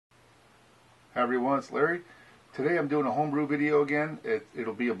Hi everyone, it's Larry. Today I'm doing a homebrew video again.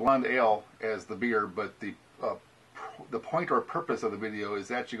 It'll be a blonde ale as the beer, but the point or purpose of the video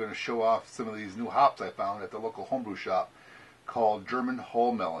is actually going to show off some of these new hops I found at the local homebrew shop called German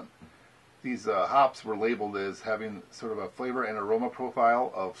Hull Melon. These hops were labeled as having sort of a flavor and aroma profile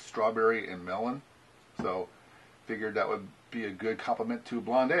of strawberry and melon, so figured that would be a good complement to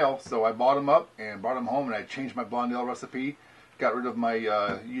blonde ale. So I bought them up and brought them home, and I changed my blonde ale recipe. Got rid of my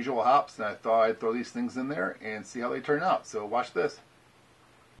usual hops, and I thought I'd throw these things in there and see how they turn out. So watch this.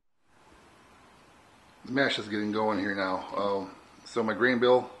 The mash is getting going here now. So my grain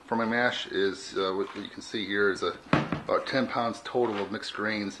bill for my mash is, what you can see here is about 10 pounds total of mixed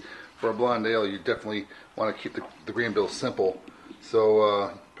grains. For a blonde ale, you definitely want to keep the grain bill simple.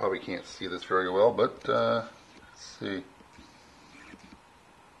 So probably can't see this very well, but let's see.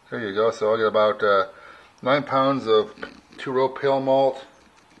 There you go. So I'll get about 9 pounds of 2-row pale malt,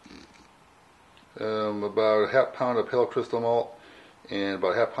 about a half pound of pale crystal malt, and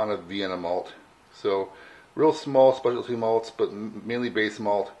about a half pound of Vienna malt. So real small specialty malts, but mainly base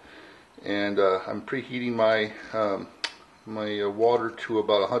malt. And I'm preheating my my water to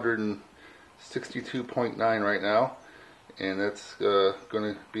about 162.9 right now, and that's going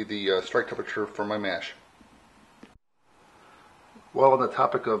to be the strike temperature for my mash. Well, on the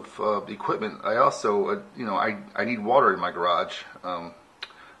topic of equipment, I also, I need water in my garage. I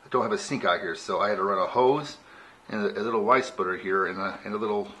don't have a sink out here, so I had to run a hose and a little Y splitter here, and a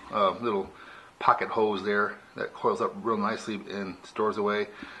little pocket hose there that coils up real nicely and stores away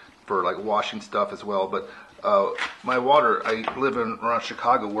for like washing stuff as well. But my water, I live around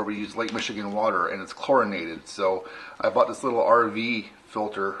Chicago where we use Lake Michigan water, and it's chlorinated. So I bought this little RV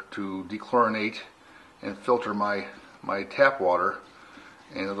filter to dechlorinate and filter my tap water,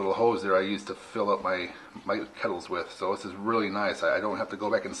 and a little hose there I use to fill up my kettles with. So this is really nice. I don't have to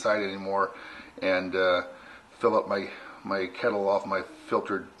go back inside anymore and fill up my kettle off my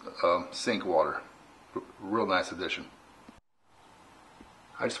filtered sink water. Real nice addition.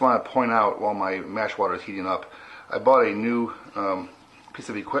 I just want to point out, while my mash water is heating up, I bought a new piece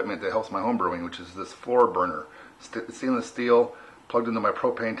of equipment that helps my home brewing, which is this floor burner. Stainless steel, plugged into my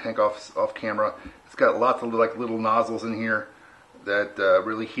propane tank off camera. It's got lots of like little nozzles in here that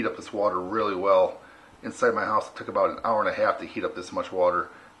really heat up this water really well. Inside my house, it took about an hour and a half to heat up this much water.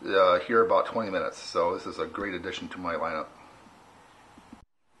 Here about 20 minutes. So this is a great addition to my lineup.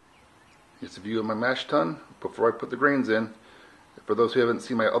 Here's a view of my mash tun before I put the grains in. For those who haven't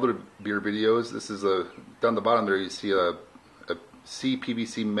seen my other beer videos, this is down the bottom there you see a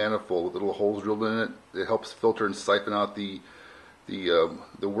CPVC manifold with little holes drilled in it. It helps filter and siphon out the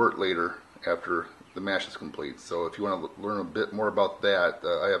wort later after the mash is complete. So if you want to learn a bit more about that,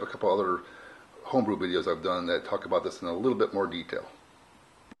 I have a couple other homebrew videos I've done that talk about this in a little bit more detail.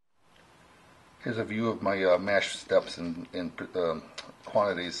 Here's a view of my mash steps and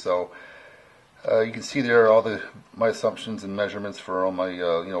quantities. So you can see there all my assumptions and measurements for all my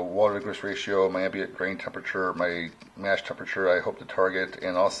water to grist ratio, my ambient grain temperature, my mash temperature I hope to target,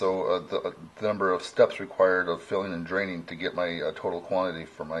 and also the number of steps required of filling and draining to get my total quantity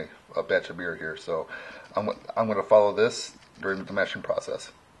for my batch of beer here. So I'm going to follow this during the mashing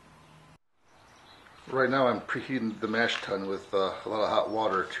process. Right now I'm preheating the mash tun with a lot of hot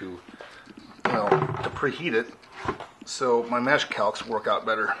water to preheat it so my mash calcs work out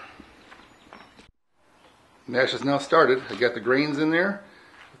better. Mash is now started. I got the grains in there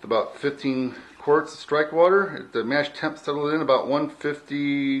with about 15 quarts of strike water. The mash temp settled in about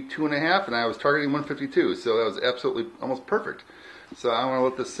 152.5, and I was targeting 152, so that was absolutely almost perfect. So I want to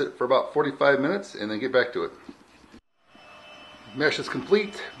let this sit for about 45 minutes and then get back to it. Mash is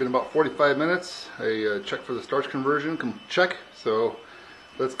complete. Been about 45 minutes. I checked for the starch conversion. Check. So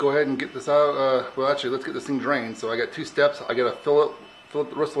let's go ahead and get this out. Well, actually, let's get this thing drained. So I got 2 steps. I got to fill it the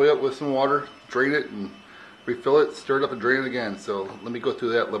rest of the way up with some water, drain it, and refill it, stir it up, and drain it again. So let me go through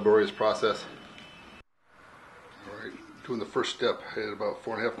that laborious process. Alright, doing the first step, I had about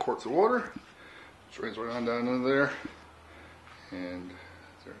 4.5 quarts of water. Drains right on down into there. And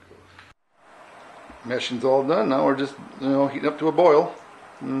there it goes. Mashing's all done. Now we're just heating up to a boil.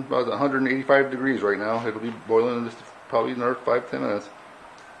 About 185 degrees right now. It'll be boiling in just probably another 5-10 minutes.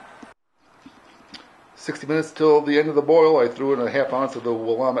 60 minutes till the end of the boil. I threw in a half ounce of the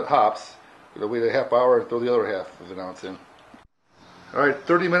Willamette hops. I'll wait a half hour and throw the other half of an ounce in. Alright,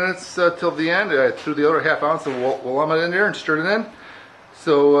 30 minutes till the end. I threw the other half ounce of Willamette in there and stirred it in.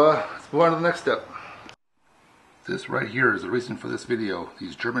 So let's move on to the next step. This right here is the reason for this video.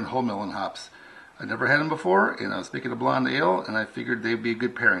 These German Hull Melon hops. I never had them before, and I was making a blonde ale, and I figured they'd be a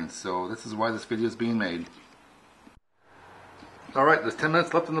good pairing. So this is why this video is being made. All right, there's 10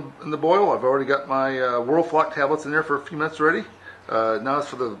 minutes left in the boil. I've already got my Whirlflock tablets in there for a few minutes already. Now it's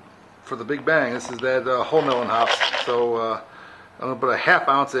for the big bang. This is that Hull Melon hops. So I'm gonna put a half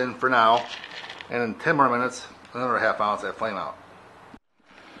ounce in for now, and in 10 more minutes, another half ounce at flame out.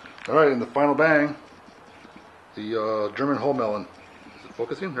 All right, in the final bang, the German Hull Melon. Is it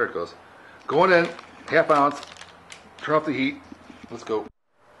focusing? There it goes. Going in, half ounce. Turn off the heat. Let's go.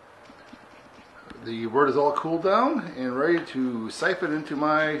 The wort is all cooled down and ready to siphon into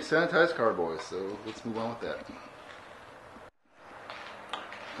my sanitized carboy. So let's move on with that.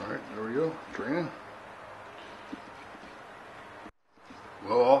 All right, there we go. Draining.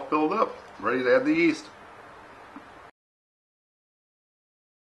 Well, all filled up. Ready to add the yeast.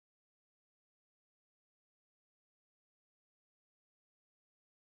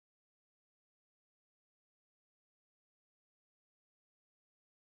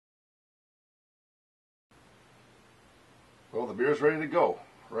 Well, the beer is ready to go.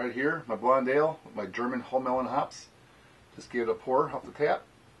 Right here, my blonde ale with my German Hull Melon hops. Just give it a pour off the tap.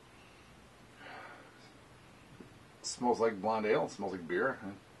 It smells like blonde ale. It smells like beer.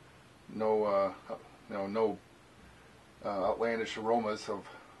 No, no outlandish aromas of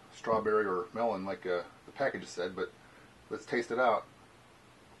strawberry or melon like the package said. But let's taste it out.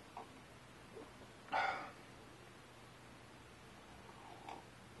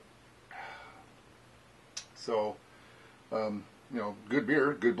 So. Good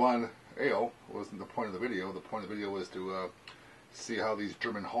beer, good blonde ale wasn't the point of the video. The point of the video was to see how these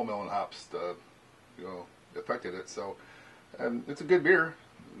German Hull Melon hops, affected it. So it's a good beer.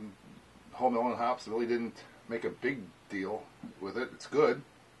 Hull Melon hops really didn't make a big deal with it. It's good.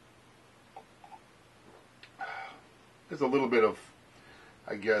 There's a little bit of,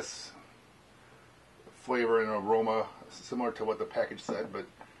 I guess, flavor and aroma similar to what the package said, but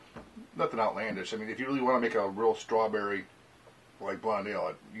nothing outlandish. I mean, if you really want to make a real strawberry, like blonde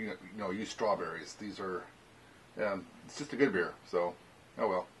ale, use strawberries. These are, it's just a good beer. So, oh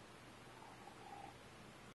well.